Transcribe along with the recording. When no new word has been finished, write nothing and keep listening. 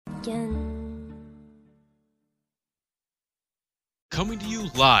again. Coming to you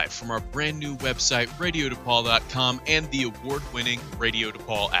live from our brand new website, RadioDePaul.com, and the award-winning Radio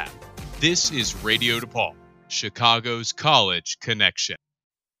DePaul app. This is Radio DePaul, Chicago's college connection.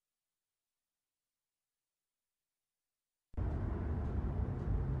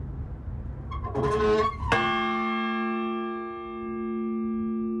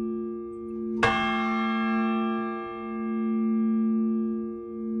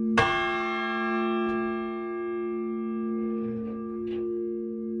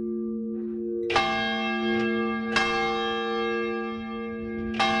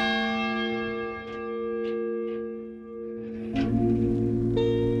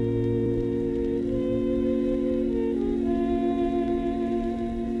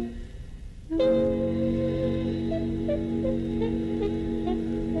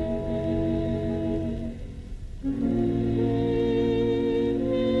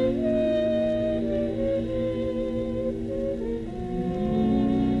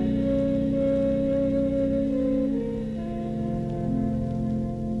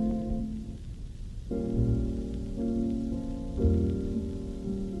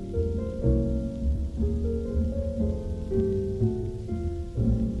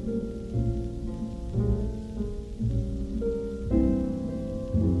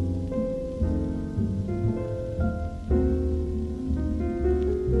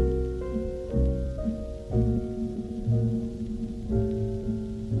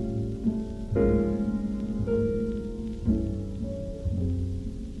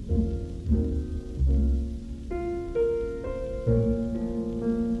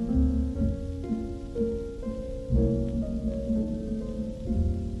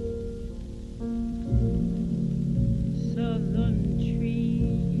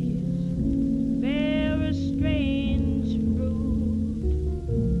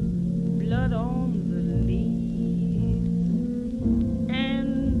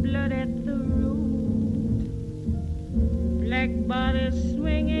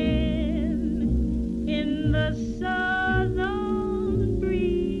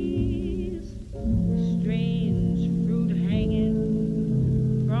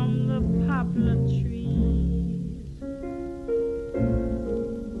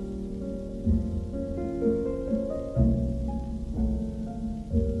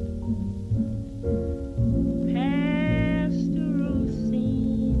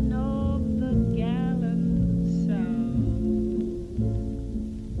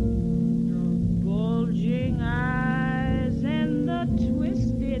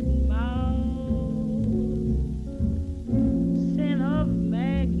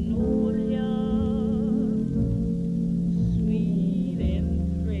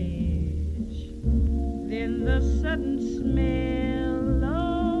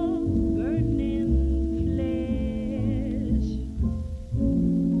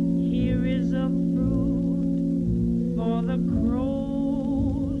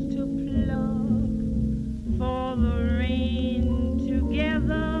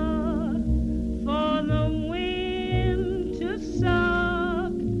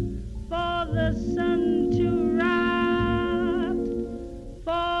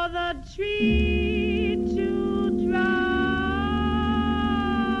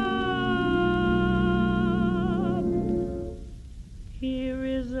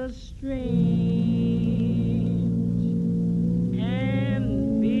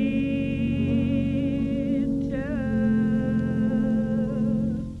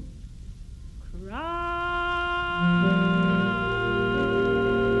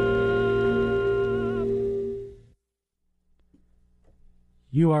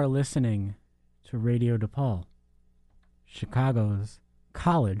 You are listening to Radio DePaul, Chicago's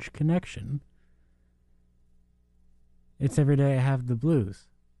college connection. It's Every Day I Have the Blues,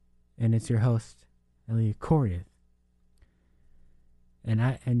 and it's your host, Elliott.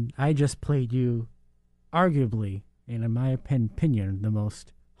 And I just played you, arguably, and in my opinion, the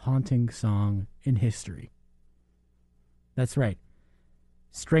most haunting song in history. That's right,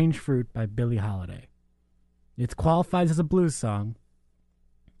 Strange Fruit by Billie Holiday. It qualifies as a blues song,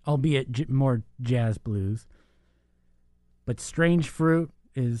 albeit more jazz blues. But Strange Fruit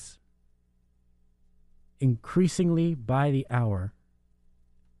is increasingly by the hour,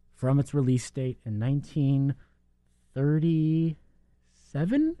 from its release date in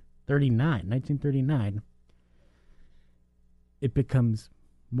 1939, it becomes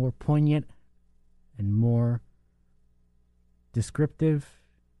more poignant and more descriptive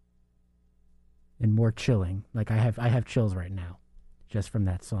and more chilling. Like I have chills right now just from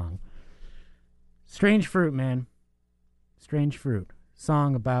that song. Strange Fruit, man. Strange Fruit.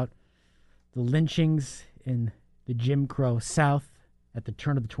 song about the lynchings in the Jim Crow South at the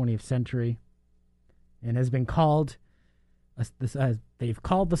turn of the 20th century, and has been called, they've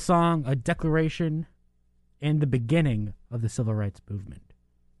called the song a declaration and the beginning of the civil rights movement.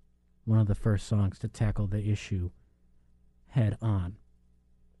 One of the first songs to tackle the issue head on.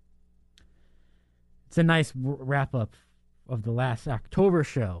 It's a nice wrap-up of the last October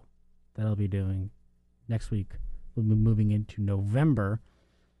show that I'll be doing next week. We'll be moving into November,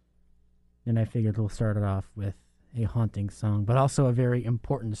 and I figured we'll start it off with a haunting song, but also a very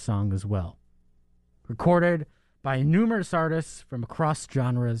important song as well. Recorded by numerous artists from across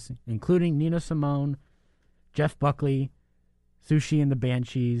genres, including Nina Simone, Jeff Buckley, Sushi and the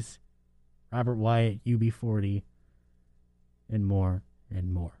Banshees, Robert Wyatt, UB40, and more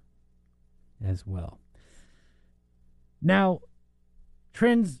as well. Now,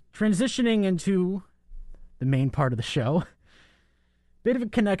 transitioning into the main part of the show, bit of a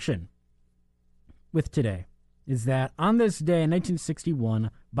connection with today is that on this day in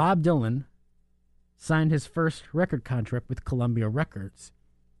 1961, Bob Dylan signed his first record contract with Columbia Records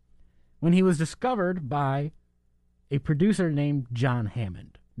when he was discovered by a producer named John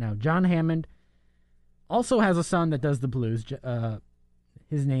Hammond. Now, John Hammond also has a son that does the blues.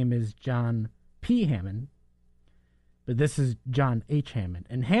 His name is John P. Hammond, but this is John H. Hammond.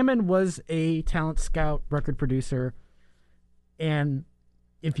 And Hammond was a talent scout, record producer, and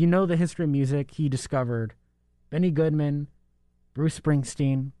if you know the history of music, he discovered Benny Goodman, Bruce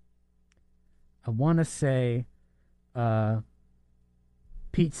Springsteen, I want to say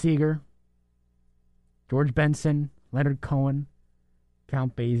Pete Seeger, George Benson, Leonard Cohen,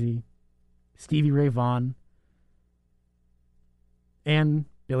 Count Basie, Stevie Ray Vaughan, and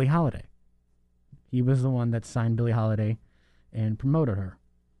Billie Holiday. He was the one that signed Billie Holiday and promoted her.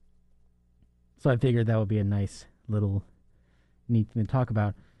 So I figured that would be a nice little neat thing to talk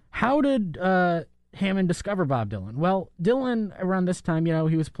about. How did Hammond discover Bob Dylan? Well, Dylan, around this time,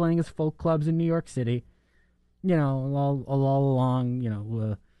 he was playing his folk clubs in New York City, all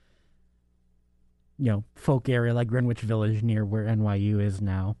along, folk area like Greenwich Village near where NYU is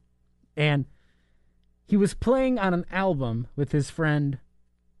now. And he was playing on an album with his friend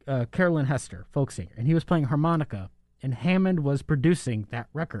Carolyn Hester, folk singer, and he was playing harmonica, and Hammond was producing that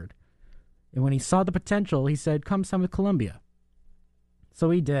record. And when he saw the potential, he said, "Come sign with Columbia." So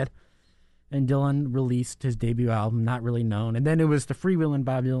he did, and Dylan released his debut album, Not Really Known, and then it was the Freewheelin'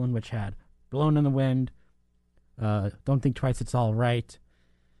 Bob Dylan, which had Blown in the Wind, Don't Think Twice, It's All Right,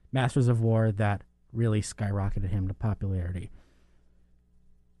 Masters of War, that really skyrocketed him to popularity.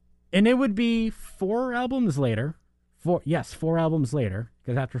 And it would be 4 albums later, 4 albums later,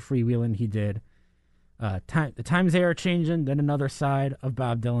 because after Freewheelin' he did The Times They Are Changin', then Another Side of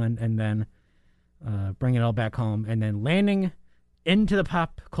Bob Dylan, and then Bring It All Back Home, and then landing into the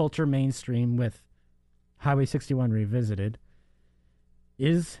pop culture mainstream with Highway 61 Revisited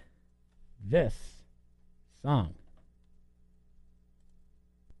is this song.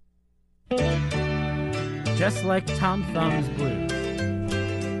 Just Like Tom Thumb's Blues.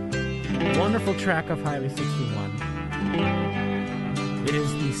 Wonderful track of Highway 61. It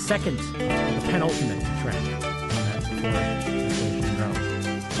is the second, the penultimate track on that four-station row.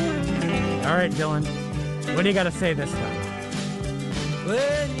 All right, Dylan, what do you got to say this time?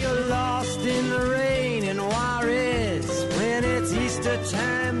 When you're lost in the rain in Juarez, when it's Easter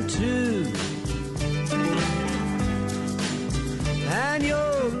time too, and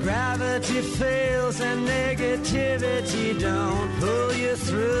your gravity fails and negativity don't pull you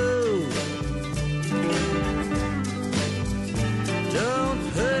through,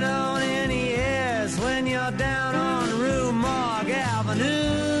 don't put on any airs when you're down on Rue Morgue Avenue.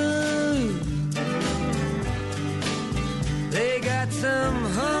 They got some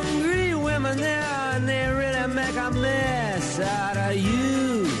hungry women there, and they really make a mess out of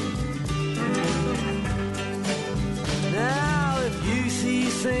you. Now, if you see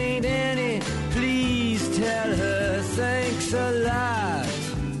St. Annie, please tell her thanks a lot.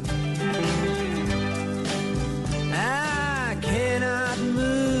 I cannot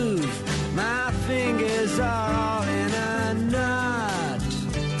move, my fingers are all in a knot.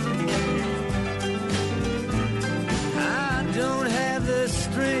 Don't have the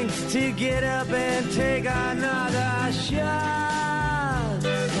strength to get up and take another shot.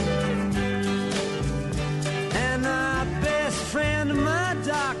 And my best friend, my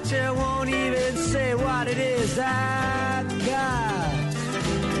doctor, won't even say what it is I got.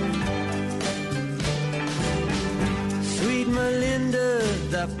 Sweet Melinda,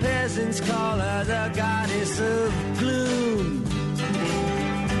 the peasants call her the goddess of gloom.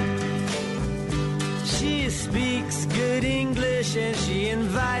 She speaks good good English and she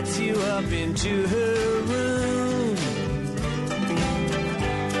invites you up into her room.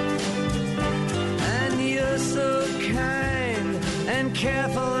 And you're so kind and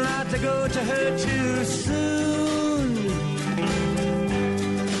careful not to go to her too soon.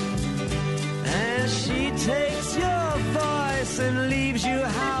 And she takes your voice and leaves you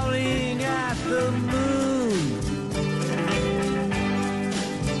howling at the moon.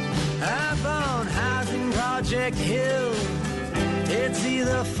 Up on Housing Project Hill, it's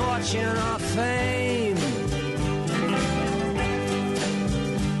either fortune or fame.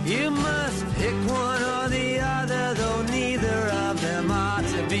 You must pick one or the other, though neither of them ought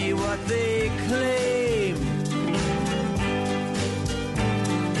to be what they claim.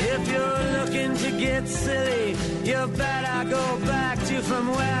 If you're looking to get silly, you better go back to from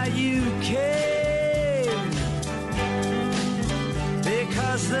where you came.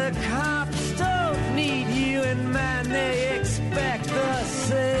 Because the cops don't need you, and man, they expect the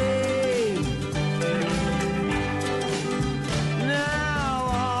same. Now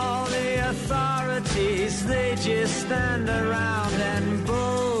all the authorities, they just stand around and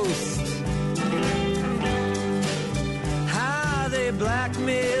boast how they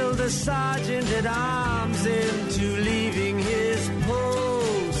blackmailed the sergeant at arms into leaving his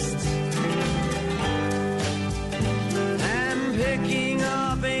post. And picking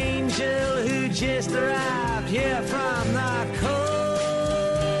up Angel, who just arrived here from the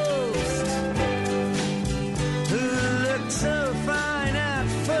coast, who looked so fine at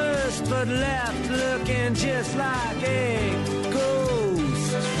first but left looking just like a ghost.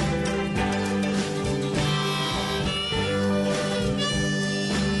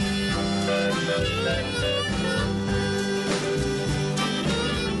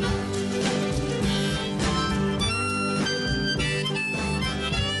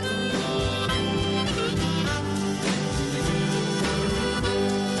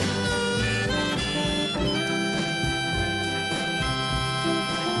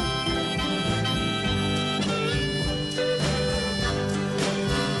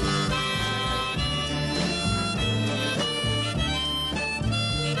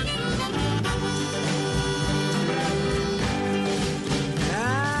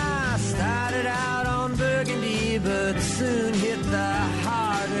 But soon hit the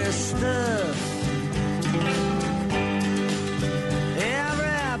harder stuff.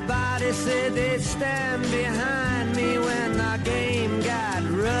 Everybody said they'd stand behind me when the game got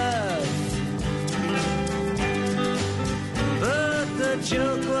rough. But the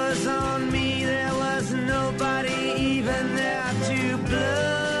joke was on me, there was nobody even there to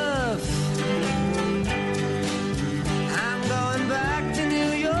bluff. I'm going back to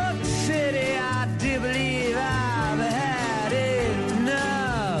New York City, I do believe I've had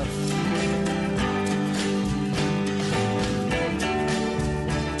enough.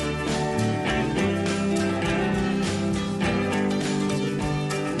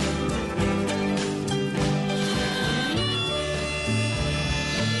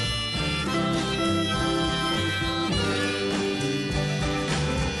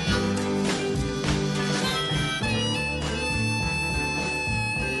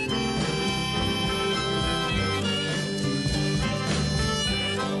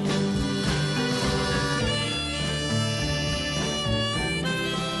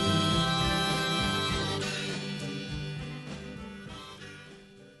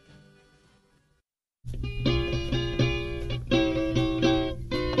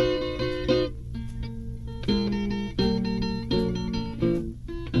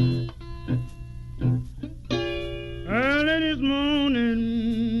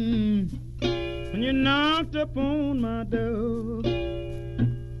 Upon my door,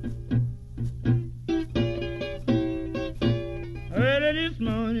 early this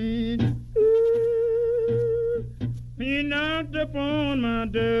morning, ooh, you knocked upon my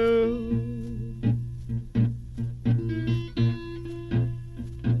door.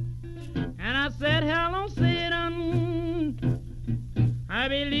 And I said, hello, Satan, I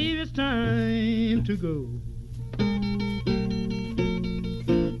believe it's time to go.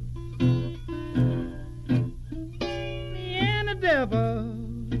 Devil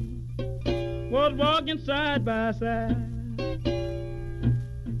was walking side by side.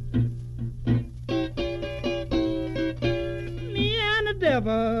 Me and the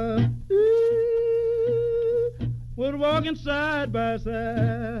devil, ooh, was walking side by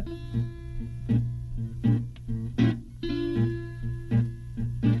side.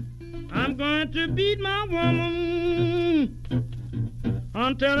 I'm going to beat my woman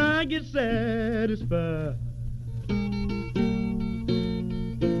until I get satisfied.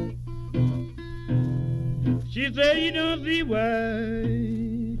 She said you don't see why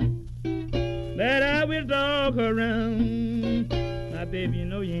that I will dog her around. Now, baby, you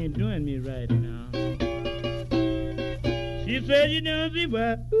know you ain't doing me right now. She said you don't see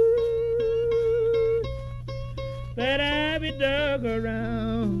why that I will dog her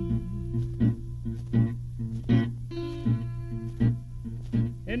around.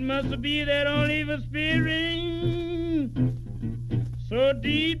 It must be that old evil spirit so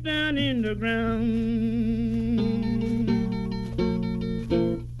deep down in the ground.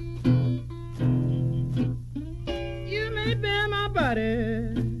 You may bear my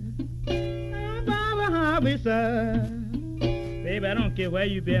body by the highway side. Baby, I don't care where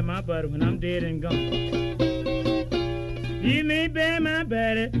you bear my body when I'm dead and gone. You may bear my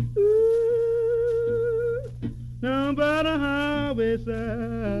body down by the highway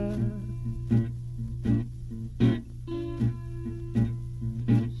side.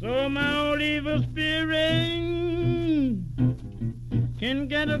 So my old evil spirit can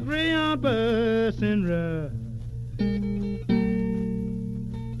get a Greyhound bus and ride.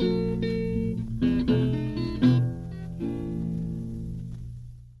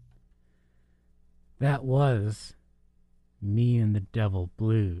 That was Me and the Devil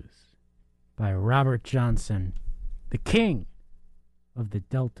Blues by Robert Johnson, the king of the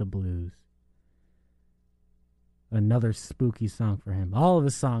Delta Blues. Another spooky song for him. All of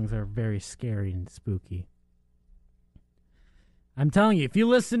his songs are very scary and spooky. I'm telling you, if you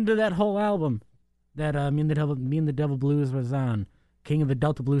listen to that whole album that Me and the Devil Blues was on, King of the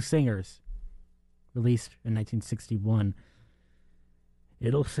Delta Blues Singers, released in 1961,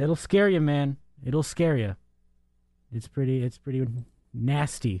 it'll scare you, man. It'll scare you. It's pretty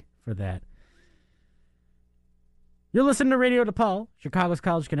nasty for that. You're listening to Radio DePaul, Chicago's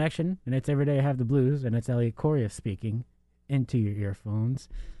College Connection, and it's Every Day I Have the Blues, and it's Elliott Correa speaking into your earphones.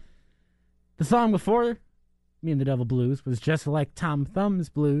 The song before Me and the Devil Blues was Just Like Tom Thumb's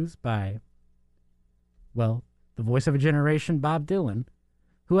Blues by, well, the voice of a generation, Bob Dylan,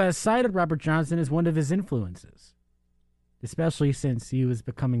 who has cited Robert Johnson as one of his influences, especially since he was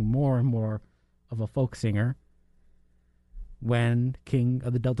becoming more and more of a folk singer when King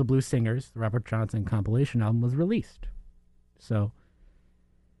of the Delta Blues Singers, the Robert Johnson compilation album, was released. So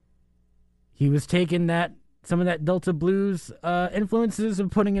he was taking some of that Delta Blues influences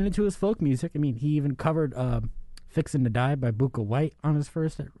and putting it into his folk music. I mean, he even covered Fixin' to Die by Buka White on his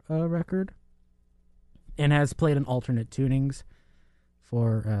first record, and has played in alternate tunings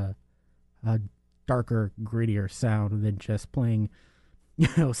for a darker, grittier sound than just playing,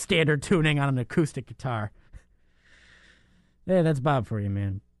 standard tuning on an acoustic guitar. Hey, that's Bob for you,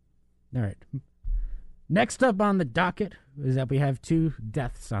 man. All right. Next up on the docket is that we have 2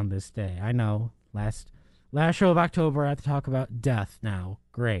 deaths on this day. I know, last show of October, I have to talk about death now.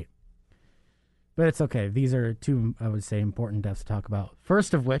 Great. But it's okay. These are 2, I would say, important deaths to talk about.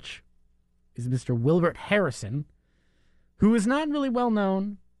 First of which is Mr. Wilbert Harrison, who is not really well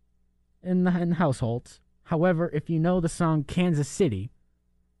known in households. However, if you know the song Kansas City,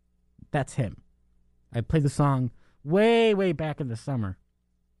 that's him. I played the song way, way back in the summer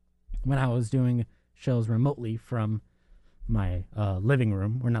when I was doing shows remotely from my living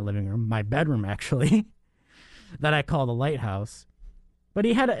room, or not living room, my bedroom, actually, that I call the Lighthouse. But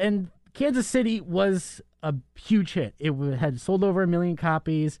and Kansas City was a huge hit. It had sold over 1 million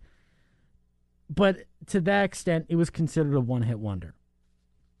copies, but to that extent, it was considered a one-hit wonder.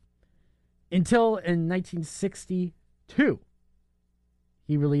 Until in 1962,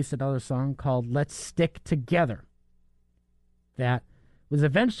 he released another song called Let's Stick Together that was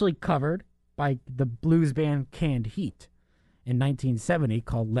eventually covered by the blues band Canned Heat in 1970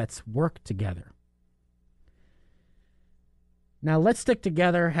 called Let's Work Together. Now, Let's Stick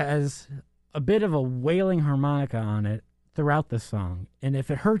Together has a bit of a wailing harmonica on it throughout the song, and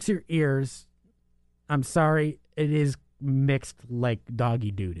if it hurts your ears, I'm sorry, it is mixed like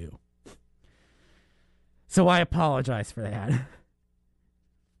doggy doo-doo. So I apologize for that.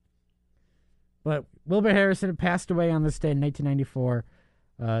 But Wilbur Harrison passed away on this day in 1994.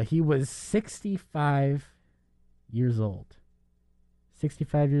 He was 65 years old.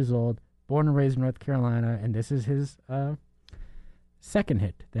 65 years old, born and raised in North Carolina, and this is his second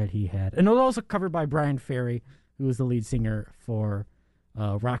hit that he had. And it was also covered by Brian Ferry, who was the lead singer for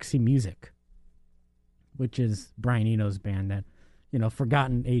Roxy Music, which is Brian Eno's band, that,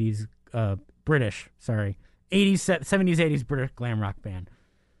 forgotten 80s, 70s, 80s British glam rock band.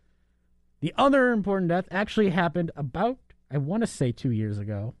 The other important death actually happened about, I want to say 2 years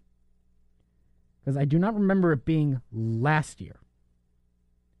ago, because I do not remember it being last year.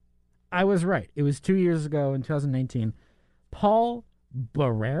 I was right. It was 2 years ago in 2019. Paul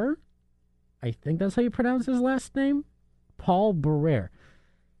Barrere, I think that's how you pronounce his last name, Paul Barrere.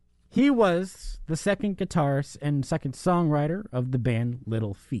 He was the second guitarist and second songwriter of the band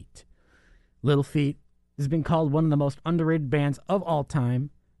Little Feat. Little Feat has been called one of the most underrated bands of all time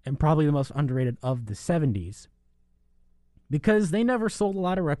and probably the most underrated of the 70s because they never sold a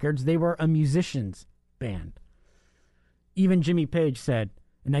lot of records. They were a musician's band. Even Jimmy Page said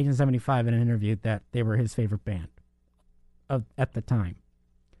in 1975 in an interview that they were his favorite band at the time.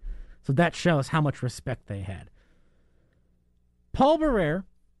 So that shows how much respect they had. Paul Barrere,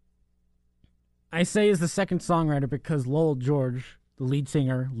 I say, is the second songwriter because Lowell George, the lead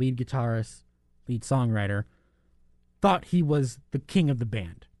singer, lead guitarist, lead songwriter, thought he was the king of the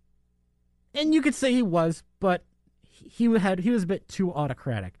band. And you could say he was, but he was a bit too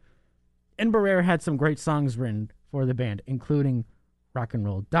autocratic. And Barrere had some great songs written for the band, including Rock and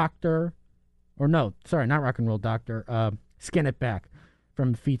Roll Doctor, or no, sorry, not Rock and Roll Doctor, Skin It Back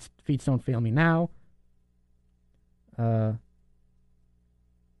from Feet Don't Fail Me Now.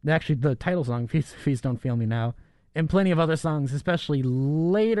 Actually, the title song, Feet Don't Fail Me Now, and plenty of other songs, especially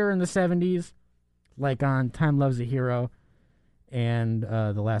later in the 70s, like on Time Loves a Hero and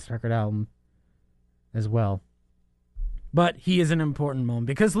the last record album as well. But he is an important moment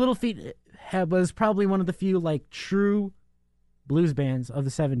because Little Feat was probably one of the few like true blues bands of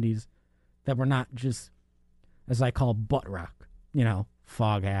the 70s that were not just, as I call, butt rock. You know,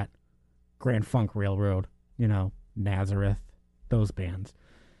 Foghat, Grand Funk Railroad, you know, Nazareth, those bands.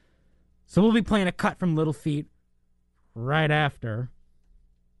 So we'll be playing a cut from Little Feat right after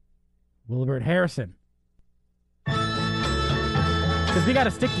Wilbert Harrison. Because we got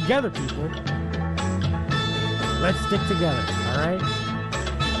to stick together, people. Let's stick together, all right?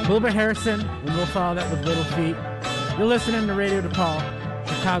 Wilbert Harrison, and we'll follow that with Little Feat. You're listening to Radio DePaul,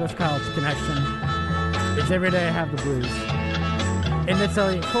 Chicago's College Connection. It's Every Day I Have the Blues. And it's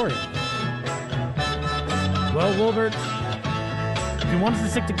Elliott Corey. Well, Wilbert, if you want us to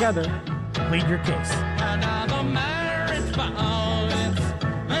stick together, plead your case. Another marriage vow, it's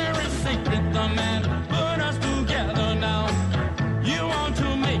very sacred. The man put us together now. You want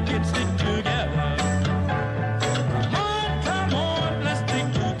to make it stick together. Come on, let's stick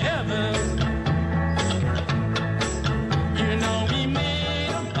together. You know we made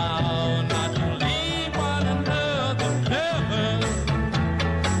a vow not to leave one another never.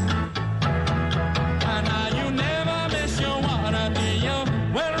 And now you never miss your water, do you?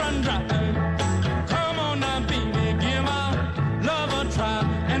 Well, run dry. Come on now, baby, give our love a try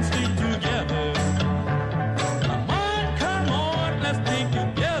and stick together.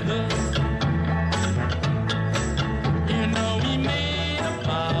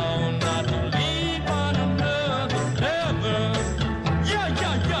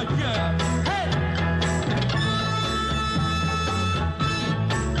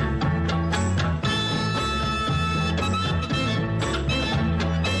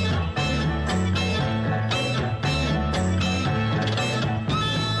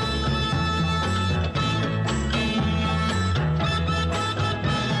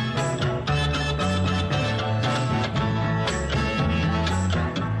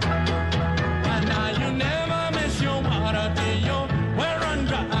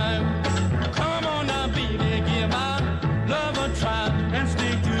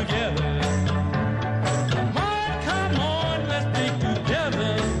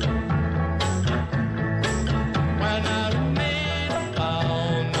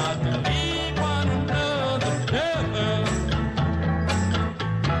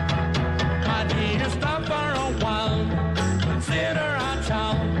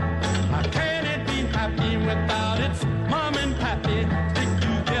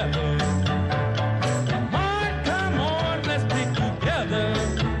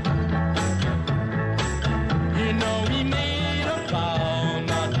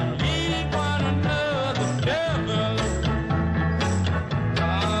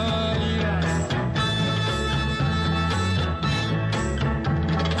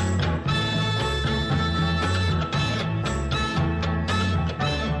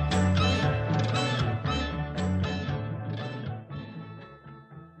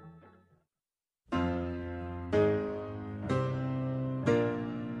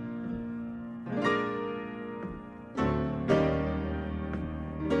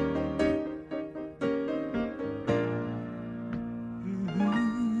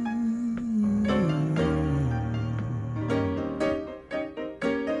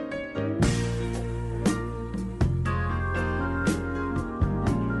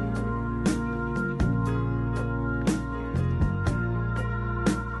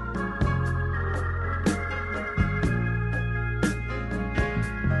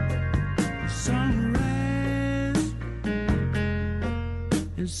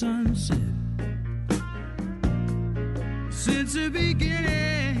 sunset. Since the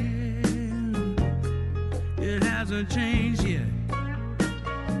beginning, it hasn't changed yet.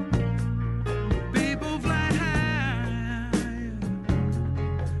 People fly high,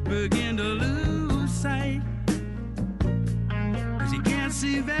 begin to lose sight, 'cause you can't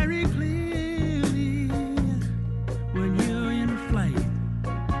see very clearly when you're in flight.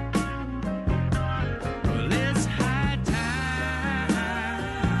 Well, it's high time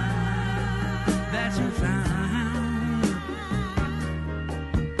that you found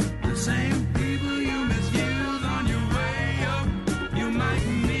the same people you misuse on your way up. You might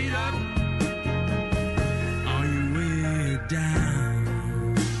meet up on your way down.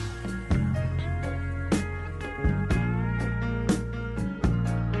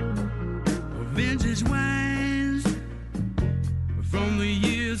 Vintage wines from the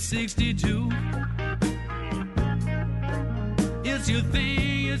year 62. It's your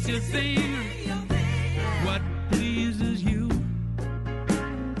thing, it's your thing. What pleases you?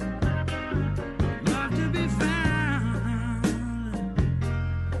 Love to be found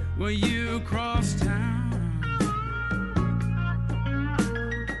when you cross town.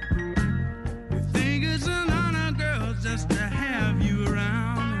 You think it's an honor, girl, just to have you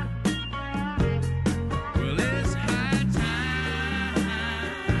around. Well, it's high time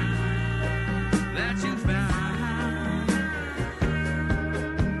that you found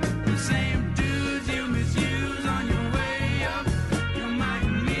the same dudes you misuse on your way up. You might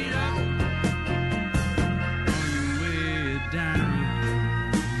meet up on your way down.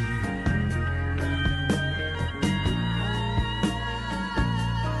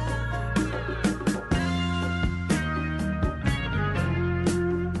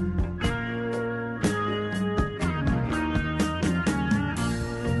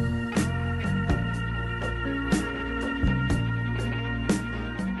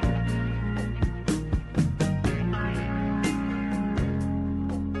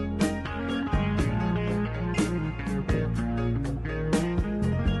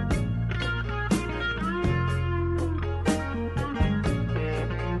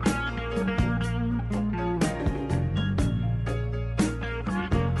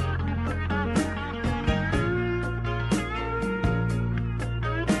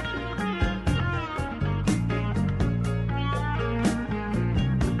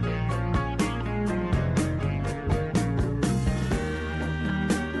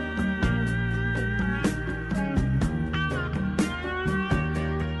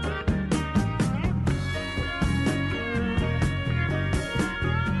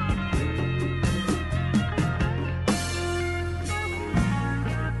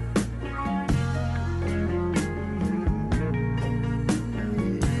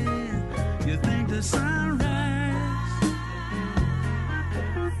 You think the sunrise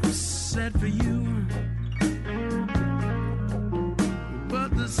was set for you, but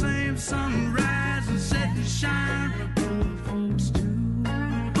the same sunrise is set to shine for poor folks too.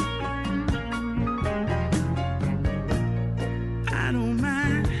 I don't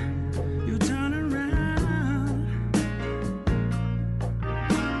mind you turn around.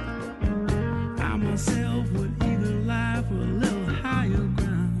 I myself would even lie for a little higher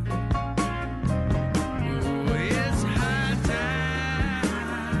ground. Oh, it's high time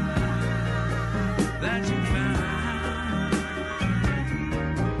that you found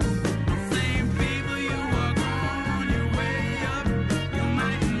the same people you walk on your way up. You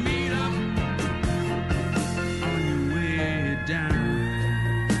might meet up on your way down.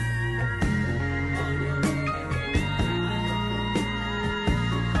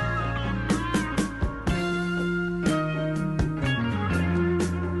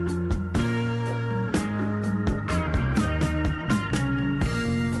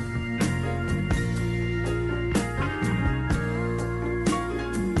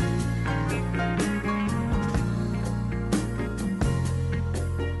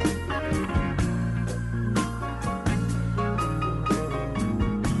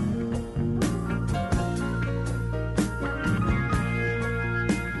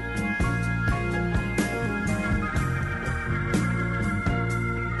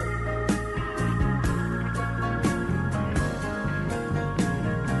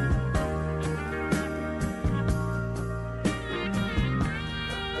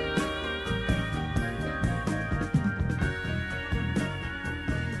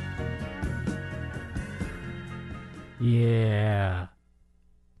 Yeah.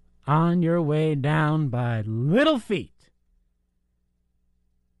 On Your Way Down by Little Feat.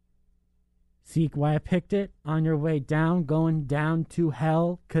 See why I picked it? On Your Way Down, going down to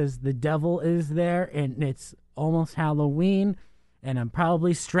hell, because the devil is there, and it's almost Halloween, and I'm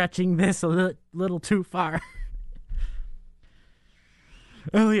probably stretching this a little too far.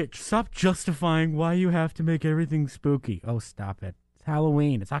 Elliott, stop justifying why you have to make everything spooky. Oh, stop it. It's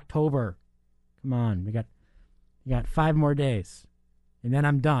Halloween. It's October. Come on. We got 5 more days, and then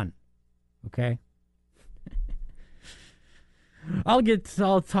I'm done. Okay?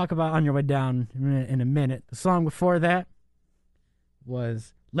 I'll talk about On Your Way Down in a minute. The song before that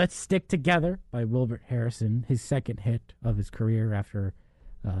was Let's Stick Together by Wilbert Harrison, his second hit of his career after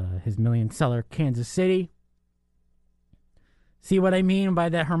his million-seller Kansas City. See what I mean by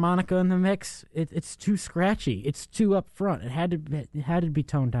that harmonica in the mix? It's too scratchy. It's too up front. It had to be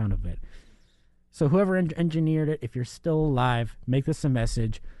toned down a bit. So whoever engineered it, if you're still alive, make this a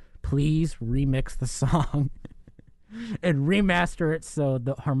message. Please remix the song and remaster it so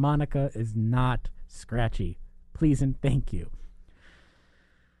the harmonica is not scratchy. Please and thank you.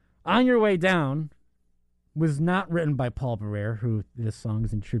 On Your Way Down was not written by Paul Barrere, who this song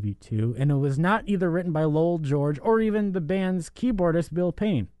is in tribute to, and it was not either written by Lowell George or even the band's keyboardist Bill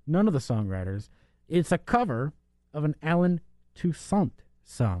Payne. None of the songwriters. It's a cover of an Alan Toussaint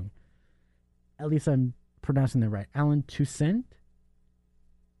song. At least I'm pronouncing that right. Alan Toussaint?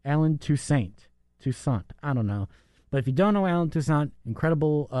 Alan Toussaint. Toussaint. I don't know. But if you don't know Alan Toussaint,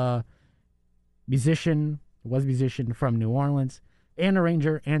 incredible musician from New Orleans, and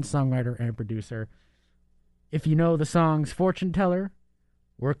arranger and songwriter and producer. If you know the songs Fortune Teller,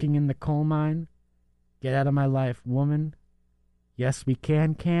 Working in the Coal Mine, Get Out of My Life, Woman, Yes We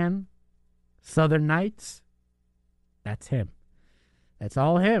Can, Southern Nights, that's him. That's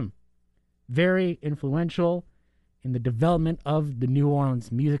all him. Very influential in the development of the New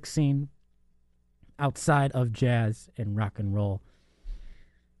Orleans music scene outside of jazz and rock and roll.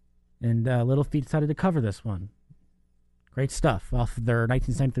 And Little Feat decided to cover this one. Great stuff off their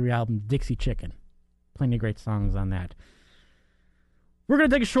 1973 album, Dixie Chicken. Plenty of great songs on that. We're going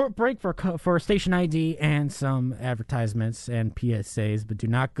to take a short break for station ID and some advertisements and PSAs, but do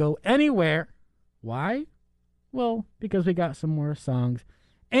not go anywhere. Why? Well, because we got some more songs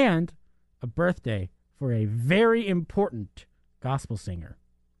and a birthday for a very important gospel singer.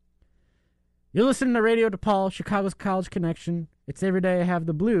 You're listening to Radio DePaul, Chicago's College Connection. It's Every Day I Have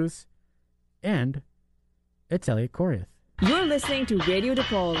the Blues, and it's Elliott Corrieth. You're listening to Radio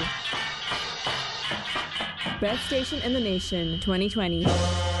DePaul. Best station in the nation, 2020.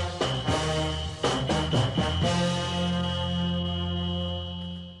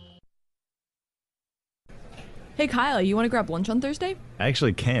 Hey Kyle, you want to grab lunch on Thursday? I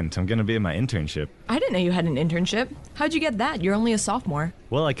actually can't. I'm going to be at my internship. I didn't know you had an internship. How'd you get that? You're only a sophomore.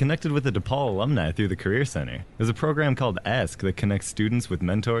 Well, I connected with the DePaul alumni through the Career Center. There's a program called Ask that connects students with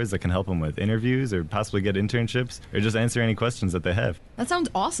mentors that can help them with interviews or possibly get internships or just answer any questions that they have. That sounds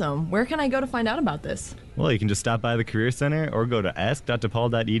awesome. Where can I go to find out about this? Well, you can just stop by the Career Center or go to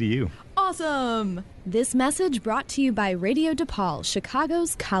ask.depaul.edu. Awesome! This message brought to you by Radio DePaul,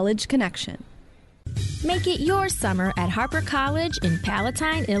 Chicago's College Connection. Make it your summer at Harper College in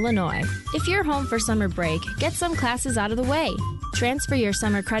Palatine, Illinois. If you're home for summer break, get some classes out of the way. Transfer your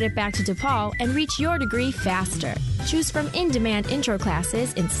summer credit back to DePaul and reach your degree faster. Choose from in-demand intro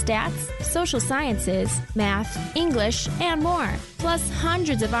classes in stats, social sciences, math, English, and more. Plus,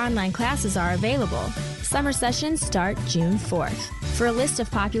 hundreds of online classes are available. Summer sessions start June 4th. For a list of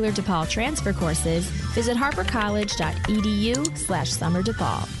popular DePaul transfer courses, visit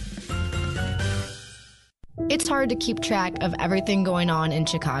harpercollege.edu/summerDePaul. It's hard to keep track of everything going on in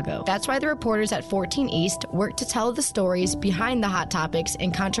Chicago. That's why the reporters at 14 East work to tell the stories behind the hot topics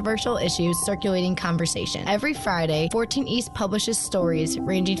and controversial issues circulating conversation. Every Friday, 14 East publishes stories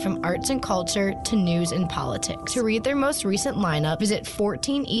ranging from arts and culture to news and politics. To read their most recent lineup, visit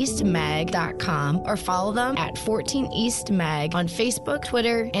 14eastmag.com or follow them at 14 East Mag on Facebook,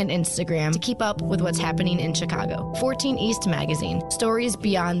 Twitter, and Instagram to keep up with what's happening in Chicago. 14 East Magazine, stories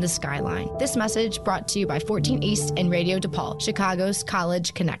beyond the skyline. This message brought to you by 14 East and Radio DePaul, Chicago's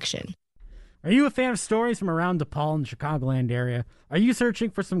College Connection. Are you a fan of stories from around DePaul and the Chicagoland area? Are you searching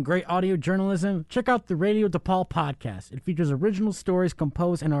for some great audio journalism? Check out the Radio DePaul podcast. It features original stories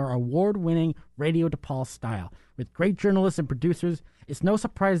composed in our award-winning Radio DePaul style. With great journalists and producers, it's no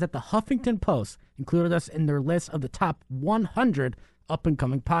surprise that the Huffington Post included us in their list of the top 100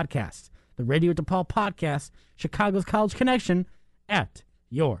 up-and-coming podcasts. The Radio DePaul podcast, Chicago's College Connection, at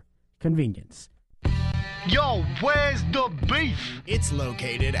your convenience. Yo, where's the beef? It's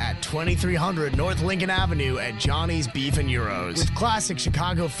located at 2300 North Lincoln Avenue at Johnny's Beef and Euros. With classic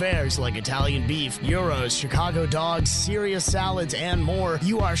Chicago fares like Italian beef, Euros, Chicago dogs, serious salads, and more,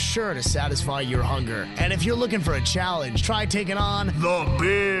 you are sure to satisfy your hunger. And if you're looking for a challenge, try taking on the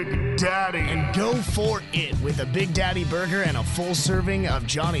Big Daddy. And go for it with a Big Daddy burger and a full serving of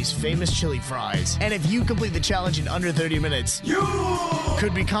Johnny's famous chili fries. And if you complete the challenge in under 30 minutes, you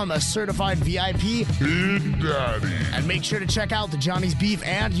could become a certified VIP Big Daddy. And make sure to check out the Johnny's Beef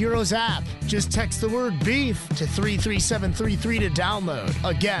and Euros app. Just text the word beef to 33733 to download.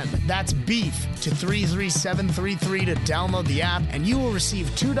 Again, that's beef to 33733 to download the app, and you will receive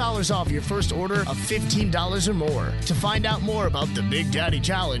 $2 off your first order of $15 or more. To find out more about the Big Daddy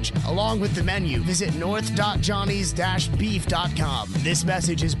Challenge, along with the menu, visit north.johnny's-beef.com. This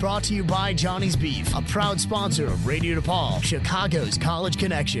message is brought to you by Johnny's Beef, a proud sponsor of Radio DePaul, Chicago's College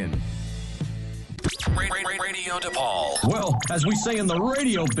Connection. Radio DePaul. Well, as we say in the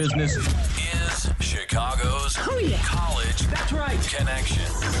radio business, is Chicago's College That's right. Connection.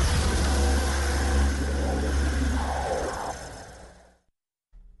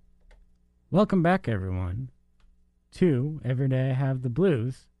 Welcome back, everyone, to Every Day I Have the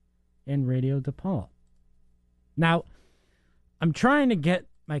Blues in Radio DePaul. Now, I'm trying to get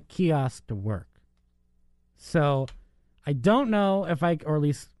my kiosk to work. So I don't know if or at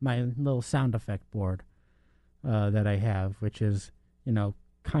least my little sound effect board that I have, which is,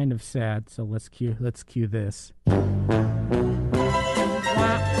 kind of sad. So let's cue this. Oh,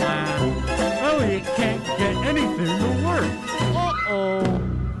 you can't get anything to work.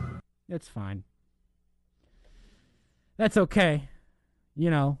 Uh-oh. It's fine. That's okay.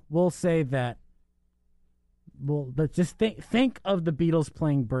 We'll say that. But just think of the Beatles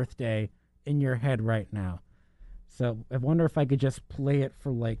playing Birthday in your head right now. So I wonder if I could just play it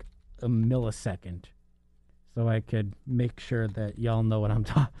for like a millisecond, so I could make sure that y'all know what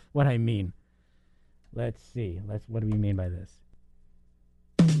I mean. Let's see. What do we mean by this?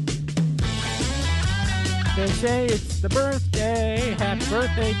 They say it's the birthday. Happy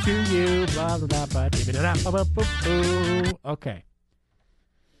birthday to you. Blah blah blah. Blah. Okay.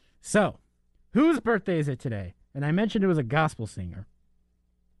 So, whose birthday is it today? And I mentioned it was a gospel singer,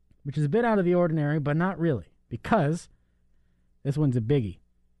 which is a bit out of the ordinary, but not really, because this one's a biggie.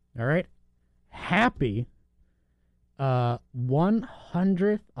 All right? Happy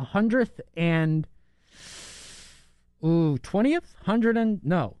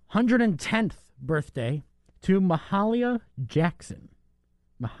 110th birthday to Mahalia Jackson.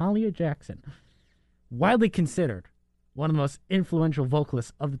 Mahalia Jackson, widely considered one of the most influential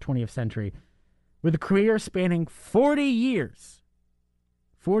vocalists of the 20th century, with a career spanning 40 years.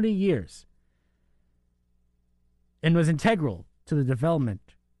 40 years. And was integral to the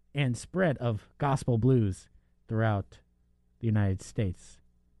development and spread of gospel blues throughout the United States.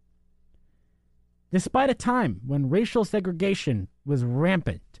 Despite a time when racial segregation was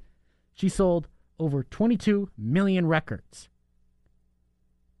rampant, she sold over 22 million records.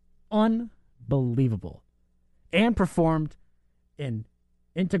 Unbelievable. And performed in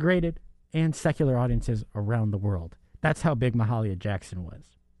integrated and secular audiences around the world. That's how big Mahalia Jackson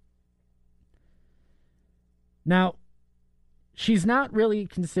was. Now, she's not really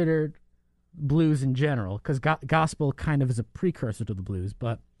considered blues in general, because gospel kind of is a precursor to the blues,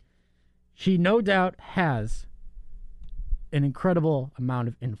 but she no doubt has an incredible amount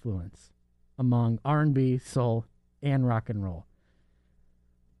of influence among R&B, soul, and rock and roll.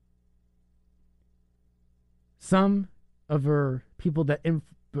 Some of her people that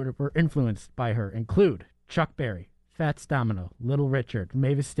were influenced by her include Chuck Berry, Fats Domino, Little Richard,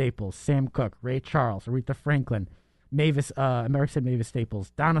 Mavis Staples, Sam Cooke, Ray Charles, Aretha Franklin, Mavis Staples,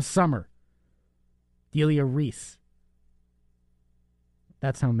 Donna Summer, Delia Reese.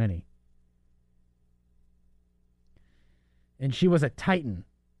 That's how many. And she was a titan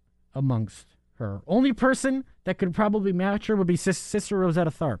amongst her. Only person that could probably match her would be Sister Rosetta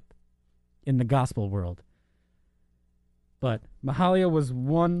Tharpe in the gospel world. But Mahalia was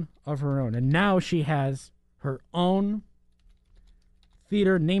one of her own. And now she has her own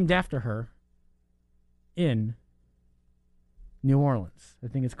theater named after her in New Orleans. I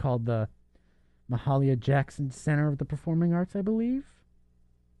think it's called the Mahalia Jackson Center of the Performing Arts, I believe.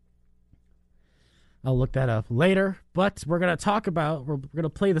 I'll look that up later. But we're going to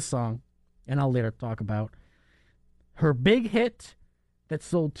play the song, and I'll later talk about her big hit that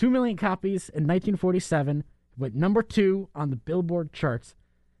sold 2 million copies in 1947, went number 2 on the Billboard charts,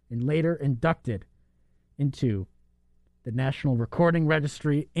 and later inducted into the National Recording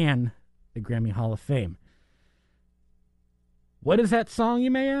Registry and the Grammy Hall of Fame. What is that song,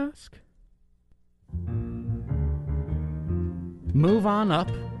 you may ask? Move on up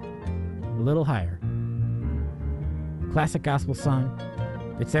a little higher. Classic gospel song,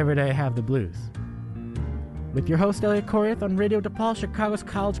 It's Every Day I Have the Blues. With your host, Elliott Corrieth, on Radio DePaul, Chicago's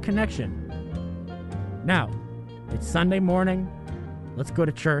College Connection. Now, it's Sunday morning. Let's go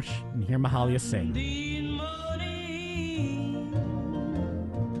to church and hear Mahalia sing.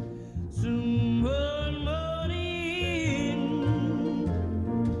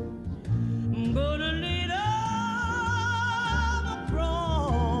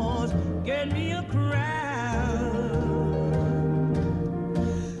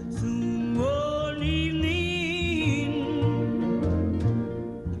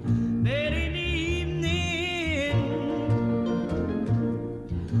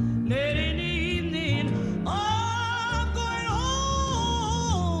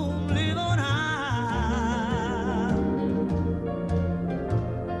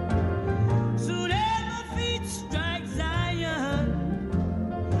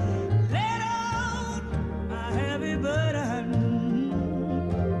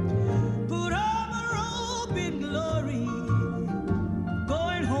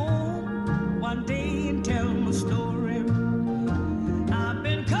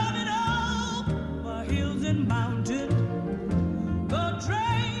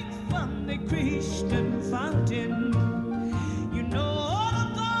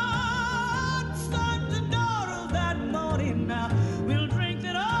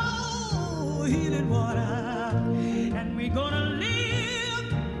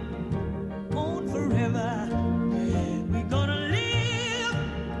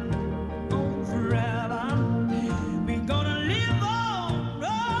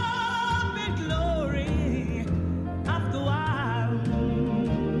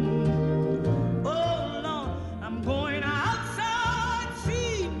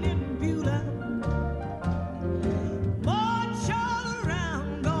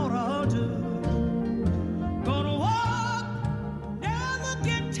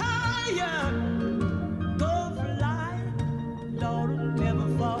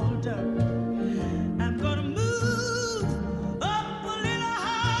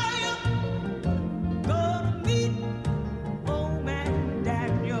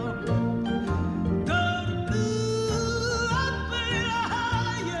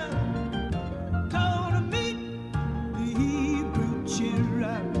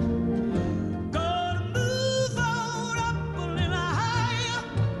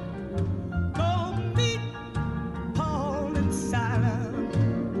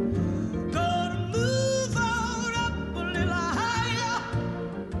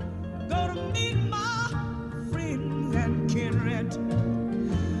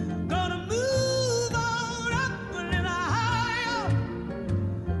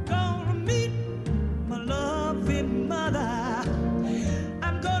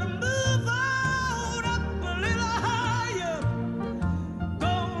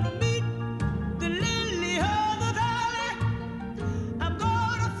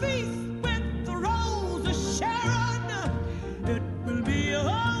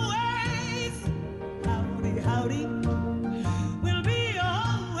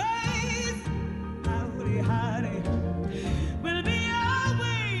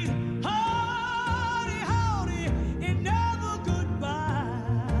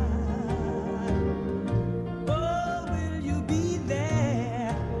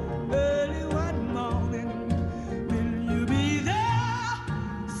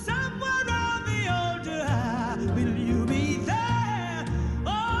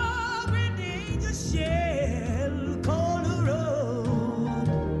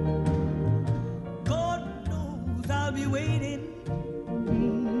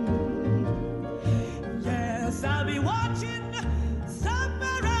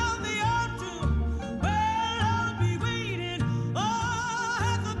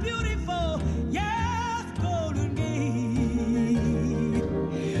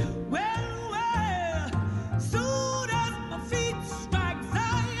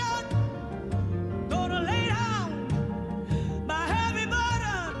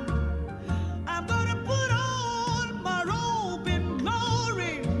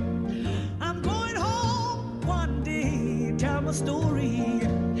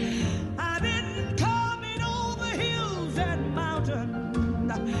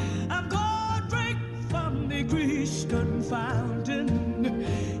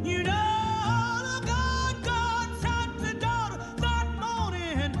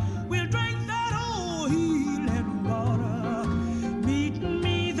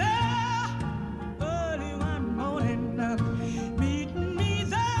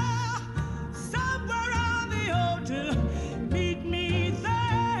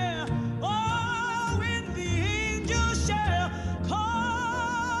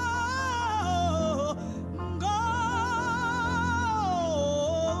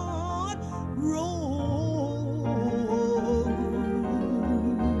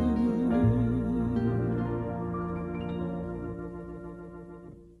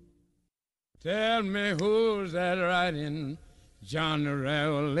 Tell me who's that riding, John the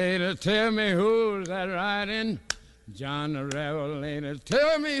Revelator. Tell me who's that riding, John the Revelator.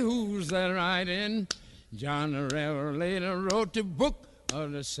 Tell me who's that riding, John the Revelator. Wrote the book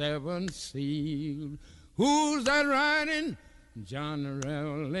of the seven seals. Who's that riding, John the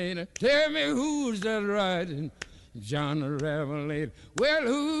Revelator? Tell me who's that riding, John the Revelator. Well,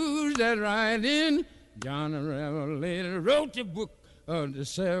 who's that riding, John the Revelator? Wrote the book of the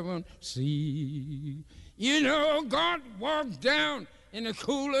seven seas. You know, God walked down in the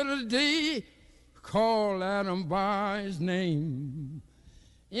cool of the day, called Adam by his name,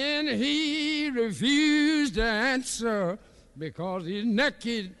 and he refused to answer because he's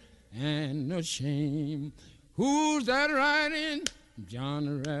naked and ashamed. Who's that riding, John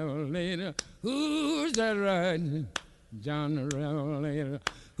the Revelator? Who's that riding, John the Revelator?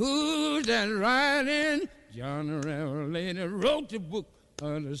 Who's that riding, John the Revelator? Wrote the book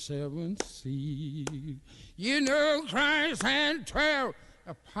of the seven seals. You know, Christ had 12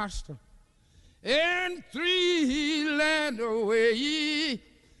 apostles, and 3 he led away.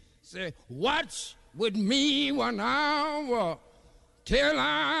 Say, watch with me 1 hour till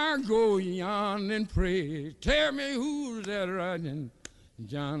I go yon and pray. Tell me who's that riding,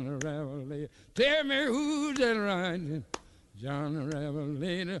 John the Revelator. Tell me who's that riding, John the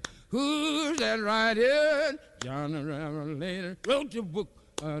Revelator. Who's that riding, John the Revelator? Wrote the book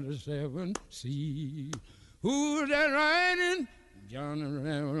of the seven seas. Who's that riding, John the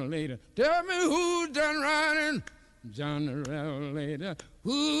Revelator? Tell me who's that riding, John the Revelator.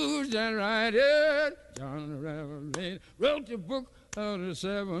 Who's that riding, John the Revelator? Wrote the book of the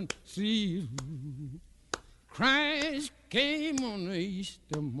seven seas. Christ came on the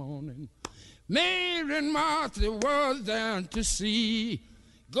Easter morning. Mary and Martha was there to see.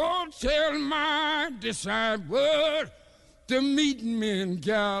 Go tell my disciples to meet me in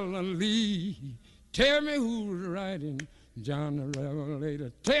Galilee. Tell me who's riding, John the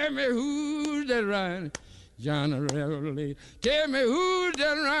Revelator. Tell me who's that riding, John the Revelator. Tell me who's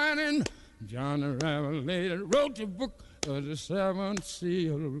that riding, John the Revelator. Wrote the book of the seven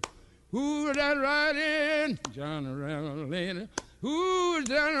seals. Who's that riding, John the Revelator? Who's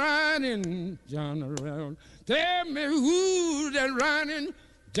that riding, John the Revelator? Tell me who's that riding,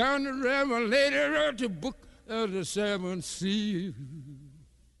 John the Revelator. Wrote the book of the seven seals.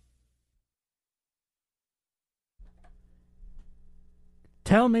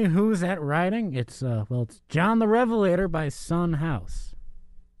 Tell me who's that riding? It's John the Revelator by Son House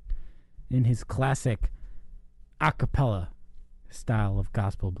in his classic a cappella style of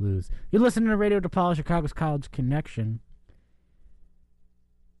gospel blues. You're listening to Radio DePaul, Chicago's College Connection.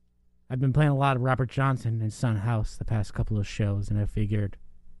 I've been playing a lot of Robert Johnson and Son House the past couple of shows, and I figured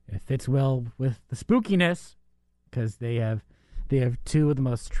it fits well with the spookiness because they have two of the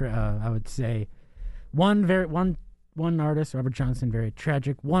most I would say one artist, Robert Johnson, very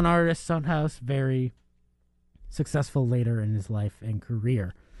tragic. One artist, Son House, very successful later in his life and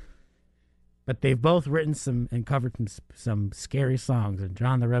career. But they've both written some and covered some scary songs. And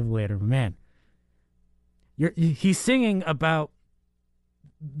John the Revelator, man, he's singing about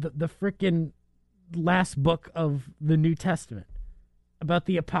the frickin' last book of the New Testament, about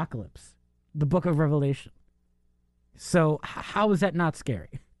the apocalypse, the book of Revelation. So how is that not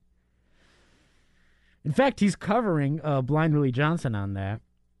scary? In fact, he's covering Blind Willie Johnson on that,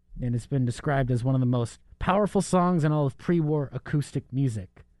 and it's been described as one of the most powerful songs in all of pre-war acoustic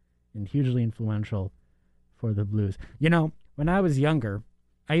music, and hugely influential for the blues. You know, when I was younger,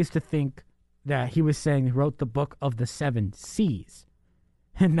 I used to think that he was saying he wrote the book of the 7 seas,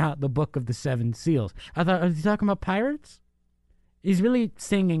 and not the book of the 7 seals. I thought, is he talking about pirates? He's really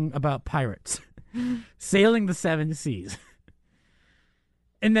singing about pirates, sailing the 7 seas.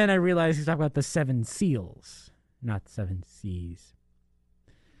 And then I realized he's talking about the 7 seals, not 7 seas.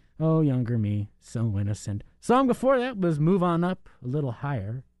 Oh, younger me, so innocent. Song before that was Move On Up a Little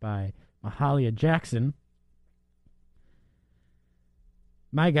Higher by Mahalia Jackson.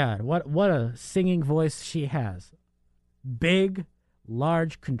 My God, what a singing voice she has. Big,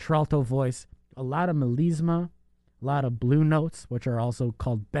 large contralto voice, a lot of melisma, a lot of blue notes, which are also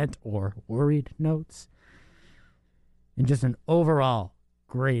called bent or worried notes. And just an overall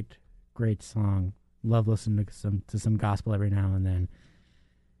great song. Love listening to some gospel every now and then.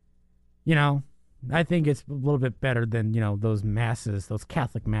 You know, I think it's a little bit better than, those masses, those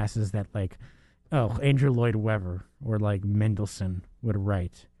Catholic masses that Andrew Lloyd Webber or like Mendelssohn would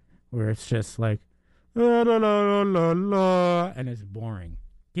write, where it's just like, la, la, la, la, la, and it's boring.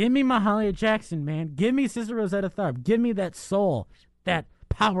 Give me Mahalia Jackson, man. Give me Sister Rosetta Tharpe. Give me that soul, that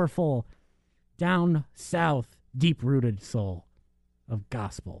powerful, down south, deep-rooted soul of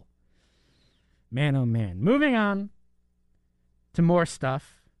gospel. Man, oh man. Moving on to more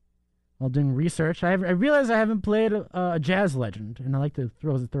stuff. While doing research, I realized I haven't played a jazz legend, and I like to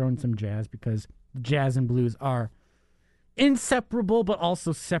throw in some jazz because jazz and blues are inseparable, but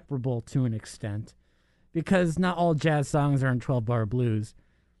also separable to an extent. Because not all jazz songs are in 12-bar blues,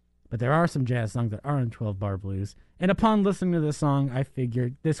 but there are some jazz songs that are in 12-bar blues. And upon listening to this song, I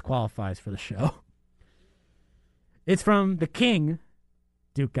figured this qualifies for the show. It's from the King,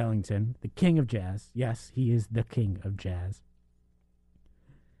 Duke Ellington, the King of Jazz. Yes, he is the King of Jazz.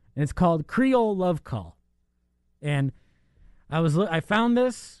 And it's called Creole Love Call. And I found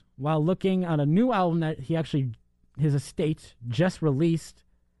this while looking on a new album that his estate just released,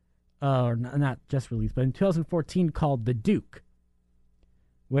 or not just released, but in 2014 called The Duke,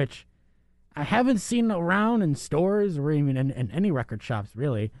 which I haven't seen around in stores or even in any record shops,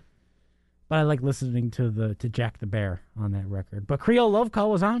 really. But I like listening to Jack the Bear on that record. But Creole Love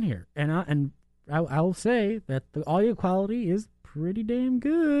Call was on here, and I'll say that the audio quality is pretty damn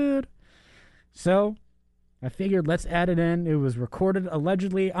good. So I figured let's add it in. It was recorded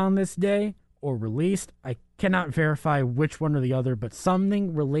allegedly on this day or released. I cannot verify which one or the other, but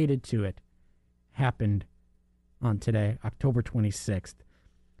something related to it happened on today, October 26th.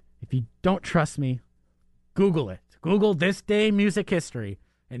 If you don't trust me, Google it. Google this day music history,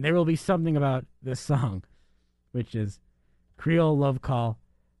 and there will be something about this song, which is Creole Love Call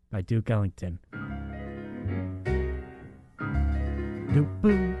by Duke Ellington. Boo,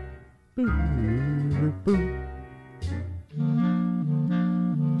 boo, boo, boo, boo.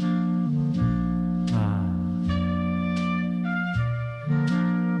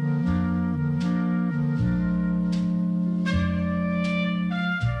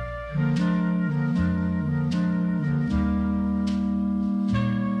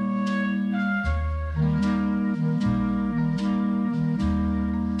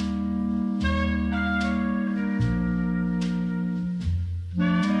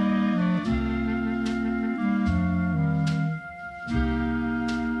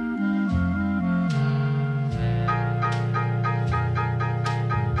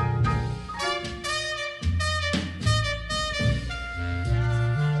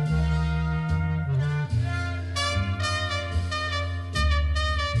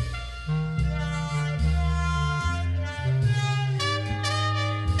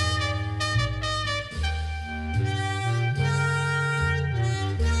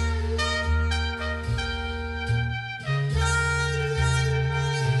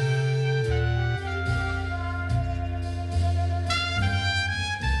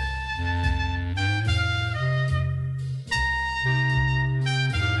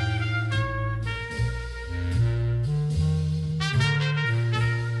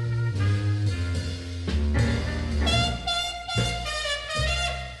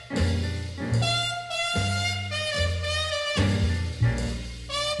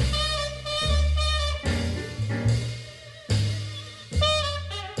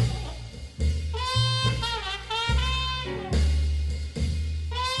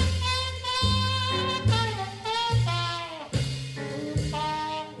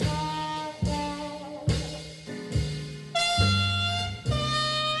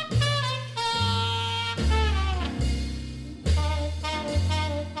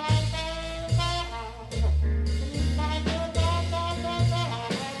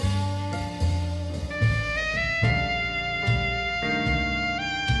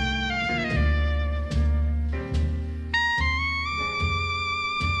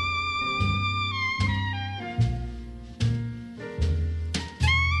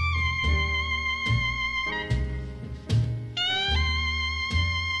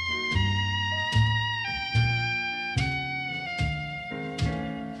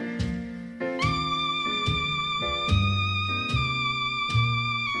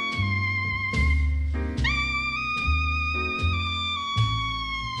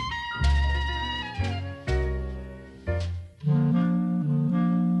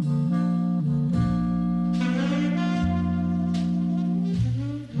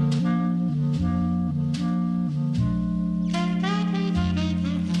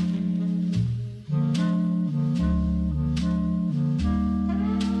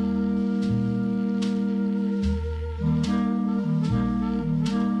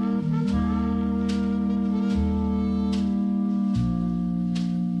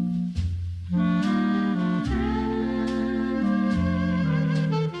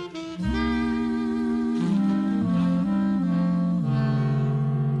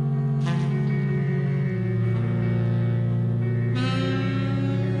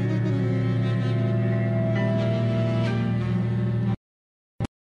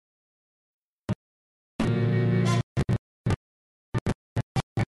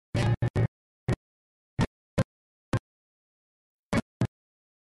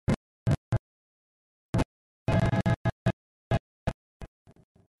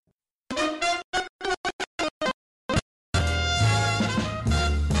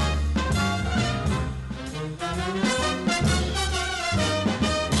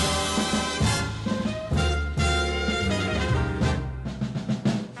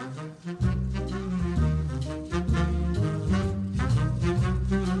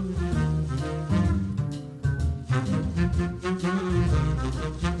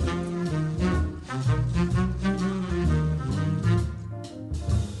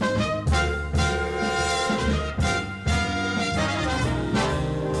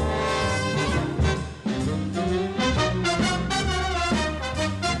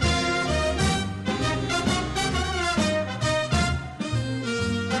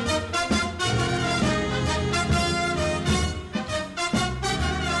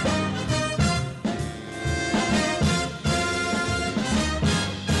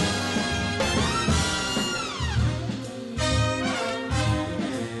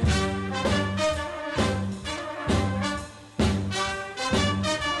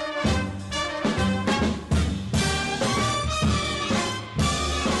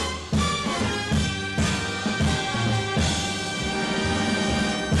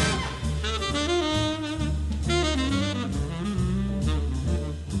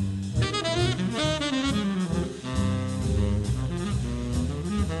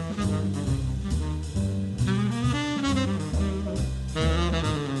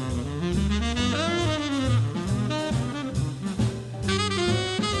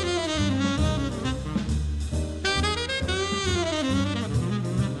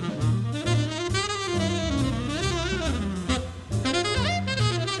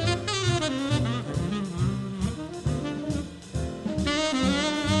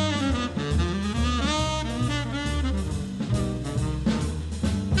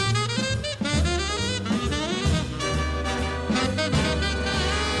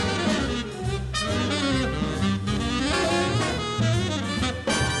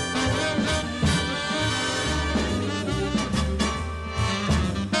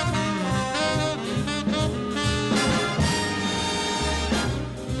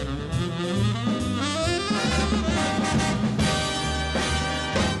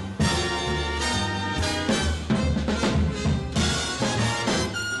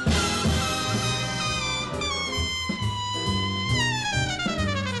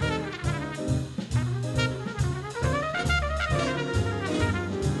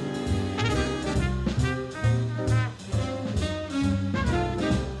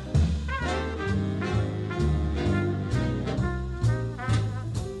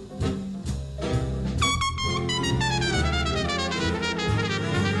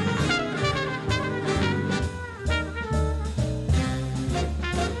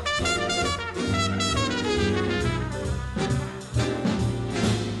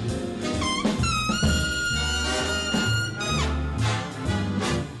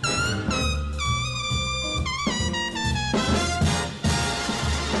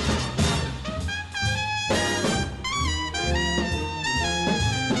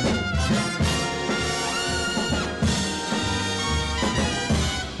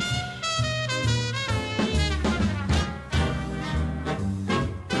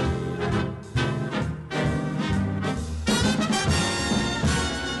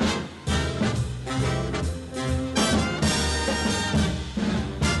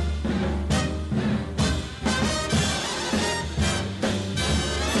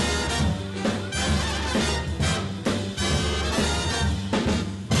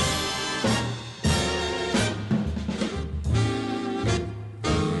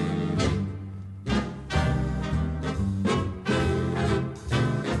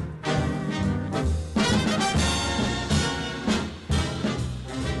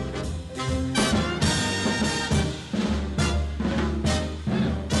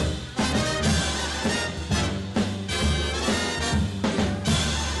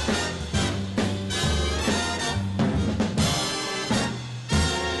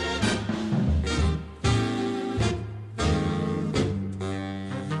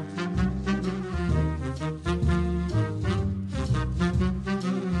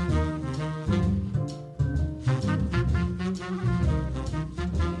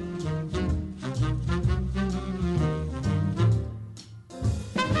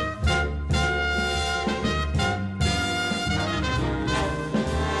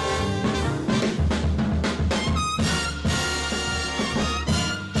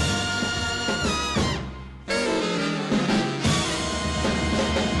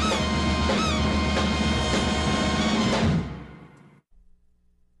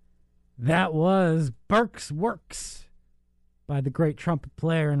 That was Burke's Works by the great trumpet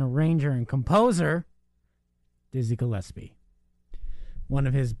player and arranger and composer, Dizzy Gillespie. One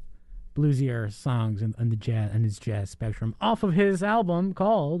of his bluesier songs in his jazz spectrum, off of his album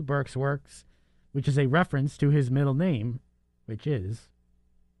called Burke's Works, which is a reference to his middle name, which is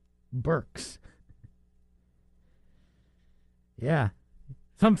Burks. Yeah.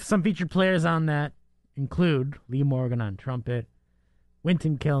 Some featured players on that include Lee Morgan on trumpet,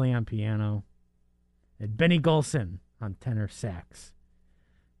 Wynton Kelly on piano, and Benny Golson on tenor sax.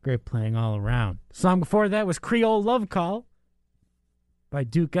 Great playing all around. The song before that was Creole Love Call by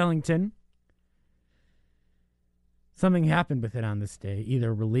Duke Ellington. Something happened with it on this day,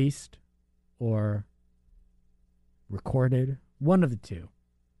 either released or recorded, one of the two.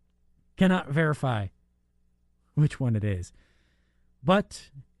 Cannot verify which one it is. But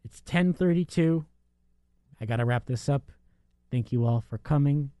it's 10:32. I got to wrap this up. Thank you all for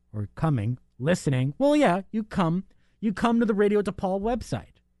listening. Well, yeah, you come to the Radio DePaul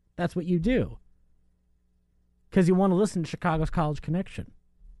website. That's what you do. Because you want to listen to Chicago's College Connection.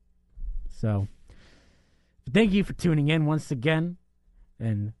 So, thank you for tuning in once again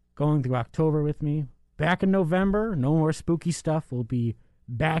and going through October with me. Back in November, no more spooky stuff. We'll be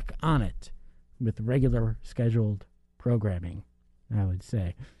back on it with regular scheduled programming, I would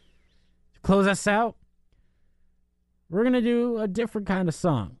say. To close us out, we're going to do a different kind of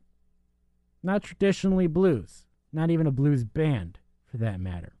song. Not traditionally blues. Not even a blues band, for that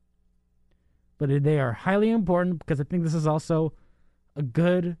matter. But they are highly important because I think this is also a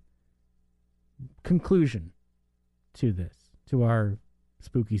good conclusion to our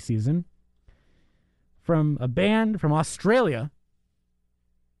spooky season. From a band from Australia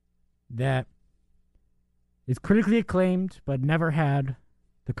that is critically acclaimed but never had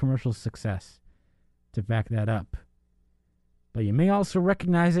the commercial success to back that up. But you may also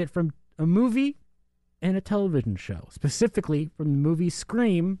recognize it from a movie and a television show, specifically from the movie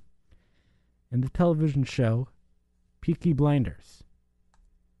Scream and the television show Peaky Blinders.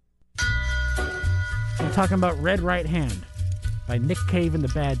 I'm talking about Red Right Hand by Nick Cave and the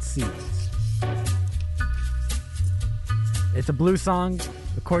Bad Seeds. It's a blues song,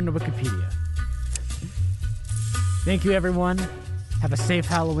 according to Wikipedia. Thank you, everyone. Have a safe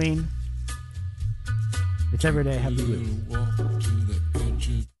Halloween. It's every day. Have the blues. Walk to the edge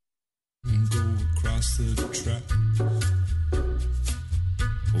and go across the track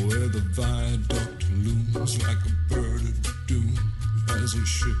where the viaduct looms like a bird of doom as it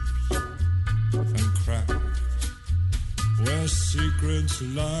ships and cracks. Where secrets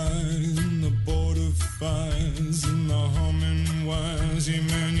lie in the border fires and the humming wires. Yeah,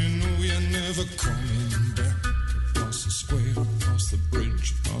 man, you know you're never coming back. Across the square, across the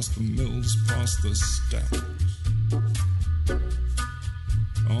bridge, past the mills, past the stacks.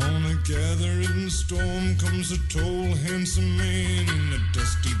 On a gathering storm comes a tall, handsome man in a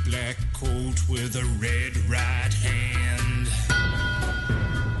dusty black coat with a red right hand.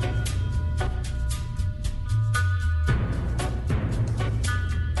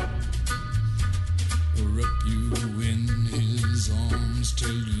 Wrap you in his arms, tell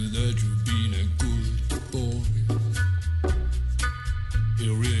you that you've been a good boy.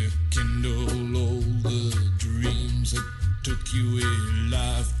 He'll rekindle all the dreams that took you a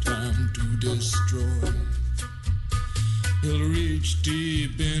lifetime to destroy. He'll reach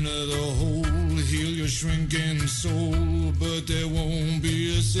deep into the hole, heal your shrinking soul, but there won't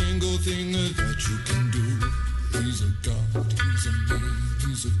be a single thing that you can do. He's a god, he's a man,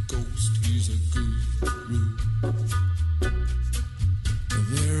 he's a ghost, he's a guru.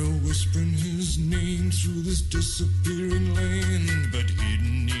 They're whispering his name through this disappearing land, but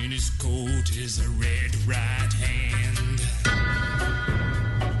hidden in his coat is a red right hand.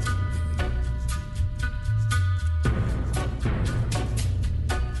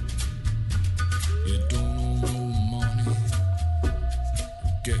 You don't owe no money,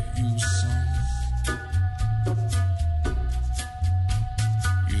 get you some.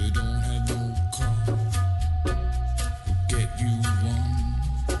 You don't have no car, get you one.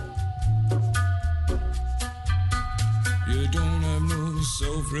 You don't have no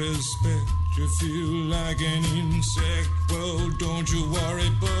self-respect, you feel like an insect. Well, don't you worry,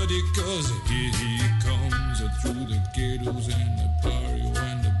 buddy, cause here he comes through the ghettos and the barrio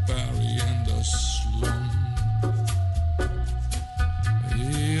and the barry and the slum.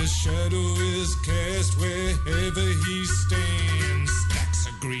 His shadow is cast wherever he stands, stacks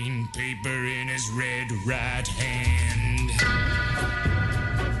of green paper in his red right hand.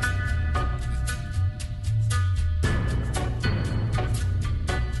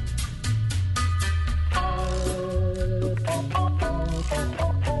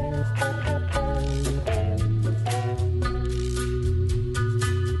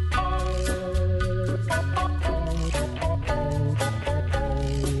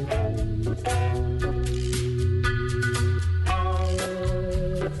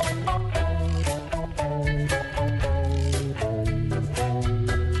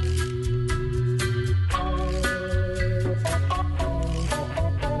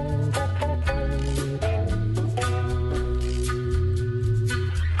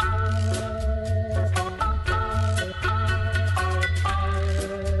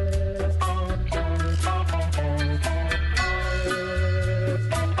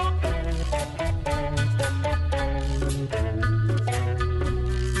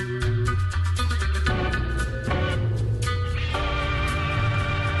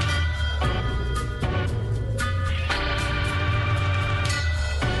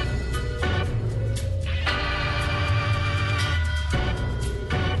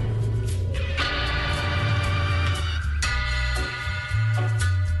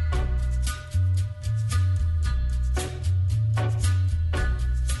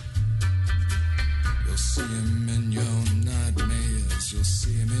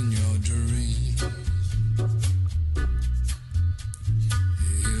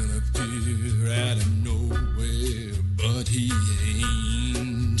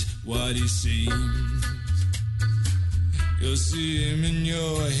 nobody sees. You'll see him in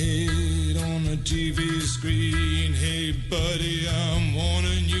your head on the TV screen. Hey, buddy, I'm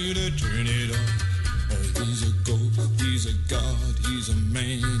warning you to turn it off. He's a ghost, he's a god, he's a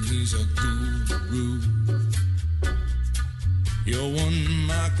man, he's a guru. You're one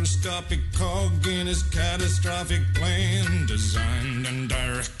microscopic cog in his catastrophic plan, designed and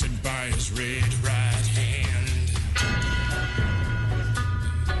directed by his red right hand.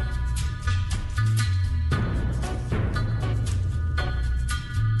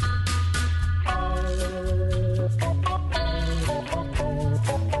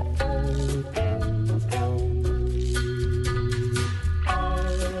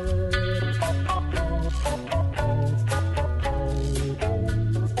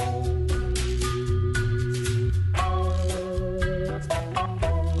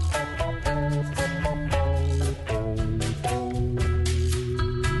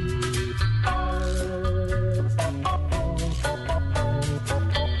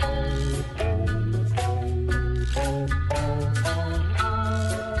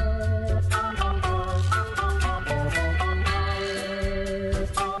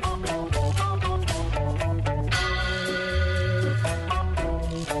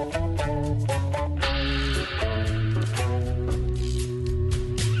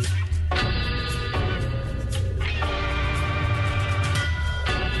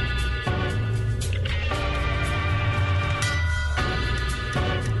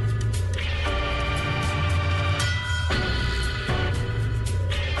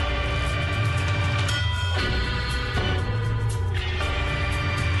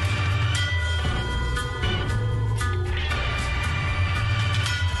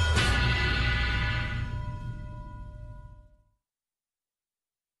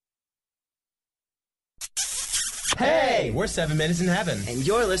 Hey, we're 7 Minutes in Heaven. And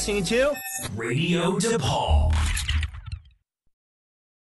you're listening to Radio DePaul.